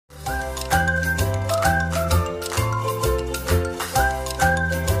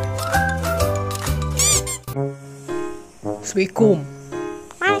Assalamualaikum.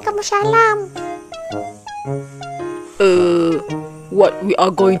 Waalaikumsalam. What we are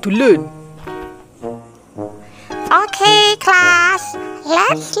going to learn? Okay, class.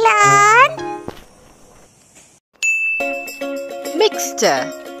 Let's learn. Mixture.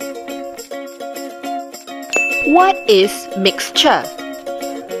 What is mixture?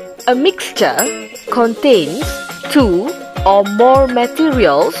 A mixture contains two or more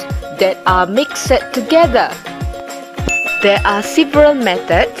materials that are mixed together. There are several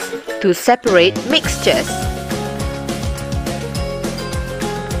methods to separate mixtures.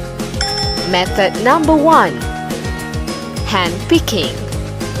 Method number 1. Hand picking.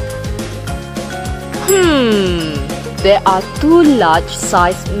 There are two large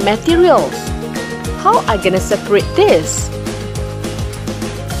size materials. How am I gonna separate this?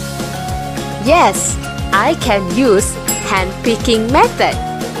 Yes, I can use hand picking method.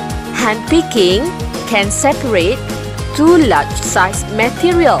 Hand picking can separate two large size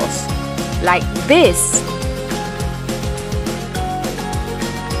materials like this.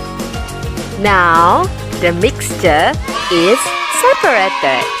 Now the mixture is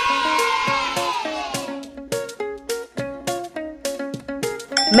separated.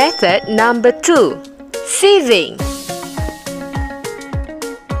 Method number 2. Sieving.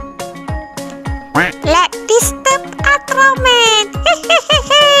 Let's disturb Ultraman.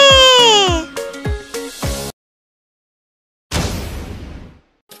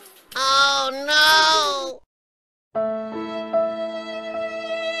 Oh no!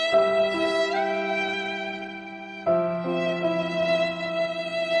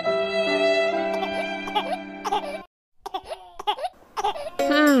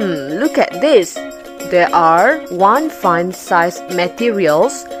 Look at this. There are one fine size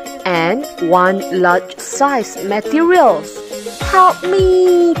materials and one large size materials. Help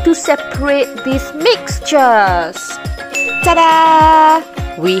me to separate these mixtures. Ta-da!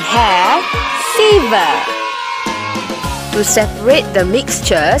 We have sieve. To separate the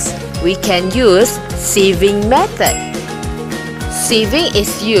mixtures, we can use sieving method. Sieving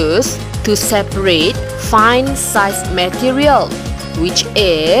is used to separate fine size material, which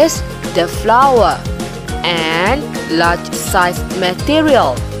is the flour, and large size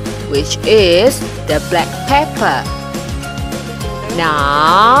material, which is the black pepper.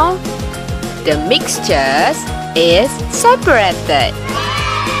 Now, the mixtures is separated.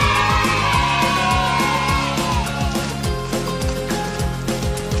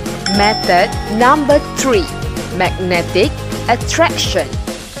 Method number 3. Magnetic attraction.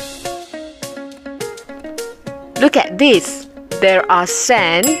 Look at this. There are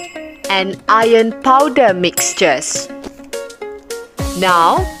sand and iron powder mixtures.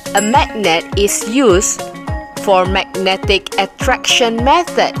 Now, a magnet is used for magnetic attraction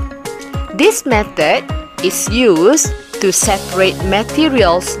method. This method is used to separate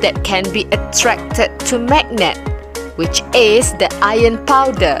materials that can be attracted to magnet, which is the iron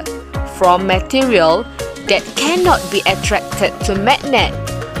powder, from material that cannot be attracted to magnet,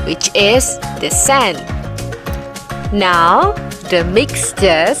 which is the sand. Now, the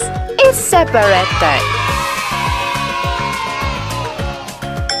mixtures is separated.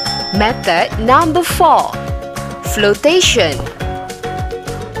 Method number 4. Flotation.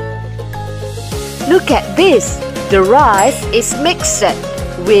 Look at this. The rice is mixed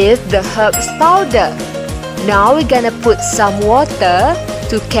with the herbs powder. Now we're gonna put some water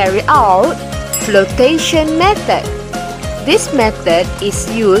to carry out flotation method. This method is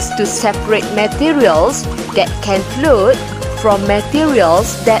used to separate materials that can float from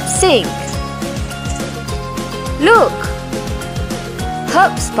materials that sink. Look!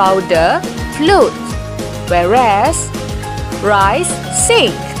 Herbs powder floats, whereas rice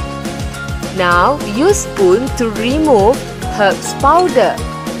sinks. Now use spoon to remove herbs powder.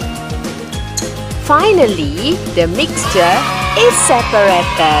 Finally, the mixture is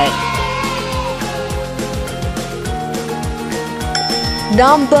separated.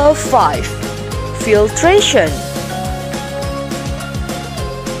 Number 5. Filtration.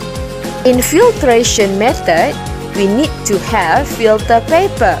 In filtration method, we need to have filter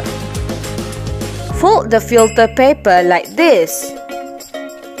paper. Fold the filter paper like this.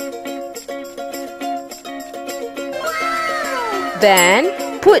 Then,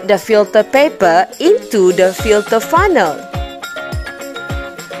 put the filter paper into the filter funnel.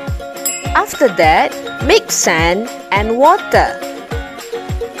 After that, mix sand and water.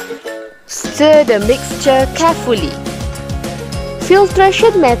 Stir the mixture carefully.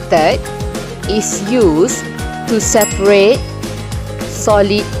 Filtration method is used to separate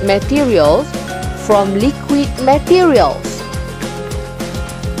solid materials from liquid materials.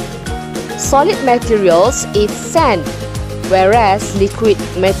 Solid materials is sand, whereas liquid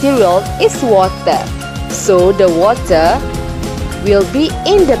material is water. So the water will be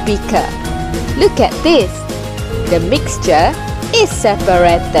in the beaker. Look at this. The mixture is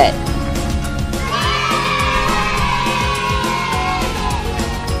separated.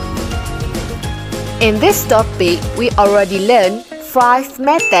 In this topic, we already learned 5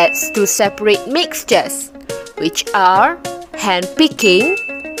 methods to separate mixtures, which are hand picking,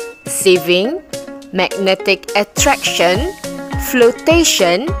 sieving, magnetic attraction,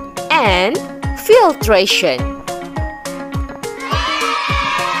 flotation, and filtration.